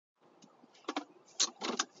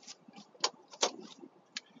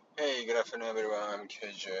Hey, good afternoon, everyone. I'm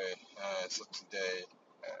KJ. So today,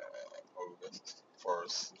 August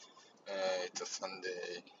 4th, it's a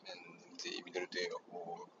Sunday and the middle day of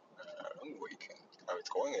long weekend. How it's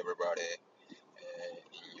going, everybody,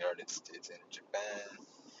 in United States and Japan?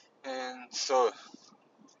 And so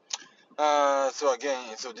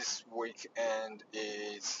again, so this weekend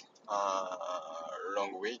is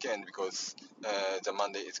long weekend because the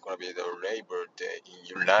Monday is gonna be the Labor Day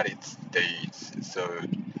in United States. So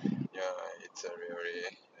yeah, it's a really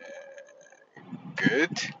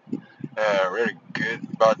good.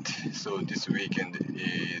 But so this weekend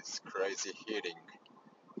is crazy heating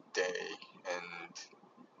day, and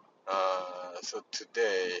so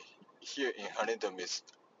today here in Hanedam is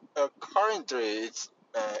currently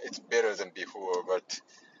it's better than before, but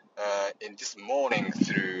in this morning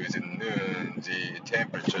through the noon, the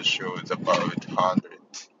temperature shows about 100,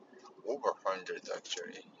 over 100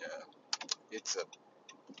 actually. Yeah, it's a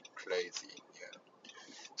crazy. Yeah.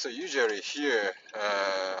 So usually here,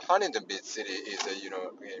 Huntington Beach City is a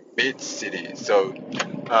beach city. So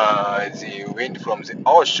the wind from the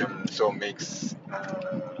ocean makes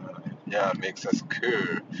us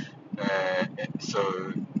cool.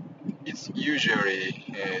 So it's usually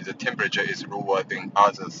the temperature is lower than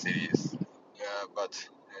other cities. Yeah, but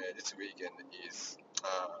this weekend is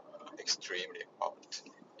extremely hot.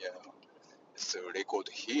 Yeah, so record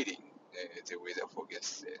heating. The weather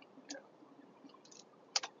forecast said. Yeah.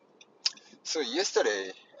 So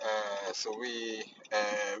yesterday,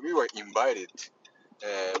 we were invited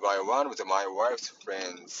by one of my wife's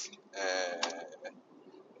friends,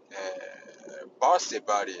 birthday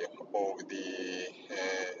party of the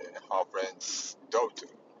her friend's daughter,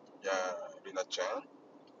 yeah, Luna Chan.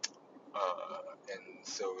 And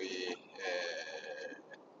so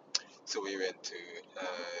we went to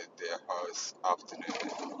their house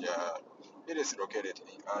afternoon. Yeah, it is located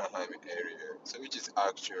in Anaheim area, so which is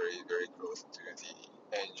actually very close to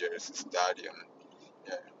the Angels Stadium.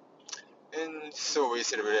 Yeah. And so we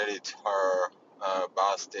celebrated her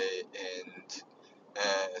birthday, and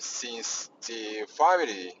since the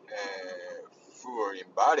family who were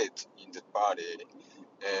invited in the party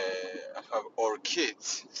have all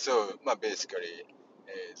kids, so basically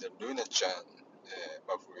the Luna Chan,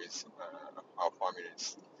 who is our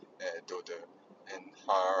family's daughter, and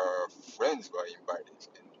her friends were invited,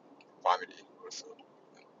 and family also.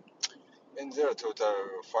 And there are total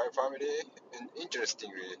five family, and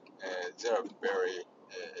interestingly, there are very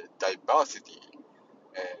diversity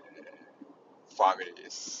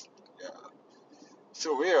families. Yeah.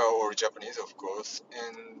 So we are all Japanese, of course,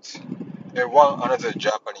 and one another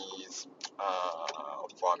Japanese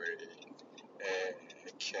family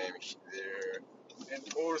came there,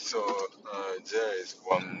 and also there is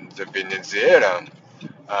one the Venezuelan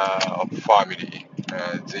family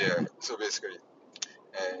there. So basically,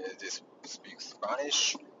 they speak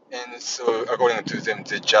Spanish, and so according to them,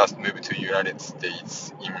 they just moved to United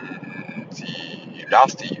States in the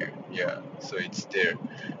last year. Yeah, so it's there.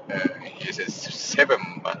 He says 7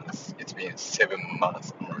 months. It's been 7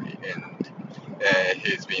 months only, and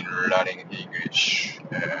he's been learning English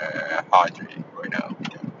hardly right now.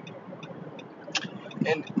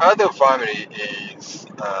 And other family is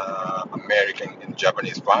American and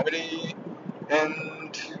Japanese family,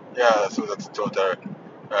 and yeah, so that's total.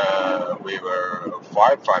 We were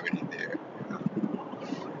five family there.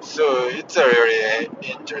 So it's a really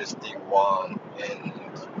interesting one, and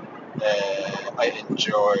I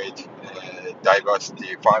enjoyed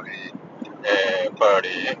diversity family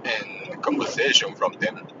party and conversation from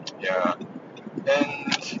them. Yeah,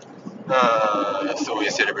 and so we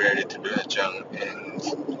celebrated Luna-chan and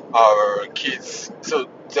our kids. So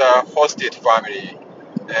the hosted family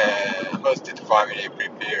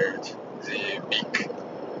prepared the big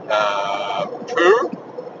pool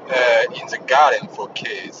in the garden for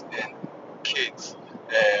kids, and kids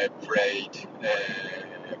played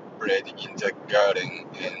in the garden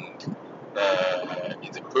and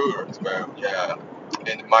in the pool as well. Yeah,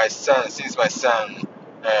 and since my son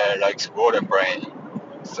likes water playing,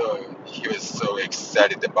 so he was so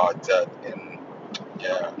excited about that, and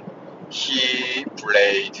yeah, he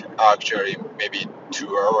played actually maybe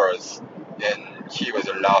 2 hours, and he was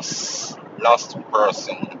the last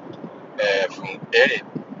person who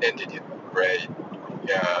ended it play.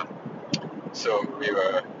 Yeah, so we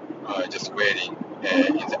were just waiting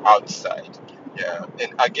in the outside. Yeah,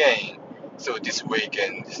 and again, so since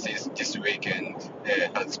this weekend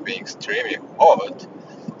has been extremely hot,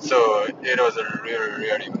 so it was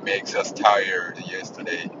really makes us tired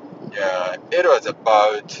yesterday. Yeah, it was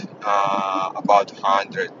about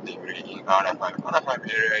 100 degrees in Anaheim. Anaheim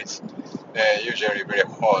area is usually very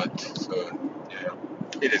hot, so yeah,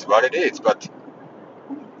 it is what it is. But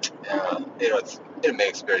it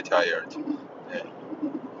makes very tired. Yeah.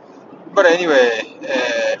 But anyway,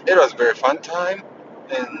 it was very fun time,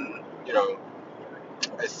 and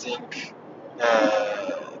I think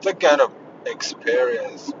the kind of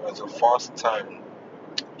experience was the first time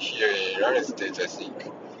here in United States. I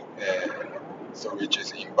think, so we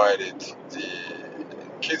just invited the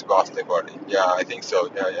kids birthday party. Yeah, I think so.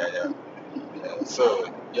 Yeah. So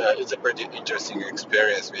yeah, it's a pretty interesting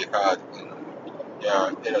experience we had. And,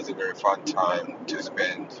 yeah, it was a very fun time to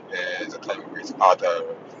spend the time with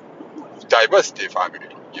other diversity family.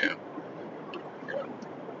 Yeah.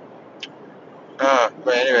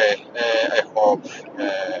 But anyway, I hope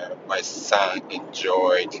my son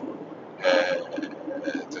enjoyed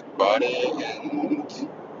the party, and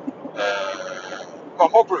well,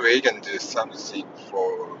 hopefully we can do something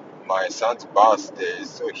for my son's birthday.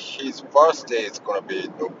 So his birthday is gonna be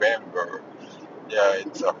November. Yeah,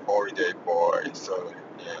 it's a holiday boy. So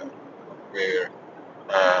yeah, we're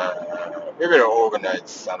we will organize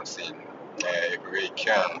something if we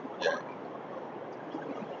can. Yeah.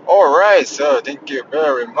 All right, so thank you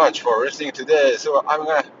very much for listening today. So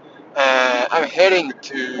I'm heading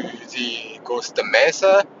to the Costa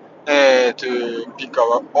Mesa to pick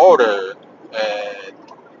our order,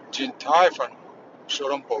 Jin Thai from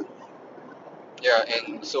Shorompo. Yeah,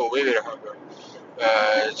 and so we will have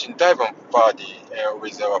a Jin Thai from party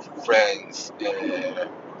with our friends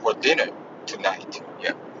for dinner tonight.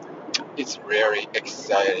 Yeah, it's really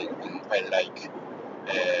exciting, and I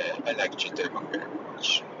like Jin Thai from very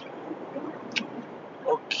much.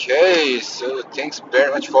 Okay, so thanks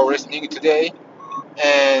very much for listening today,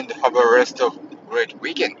 and have a rest of great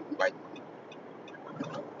weekend.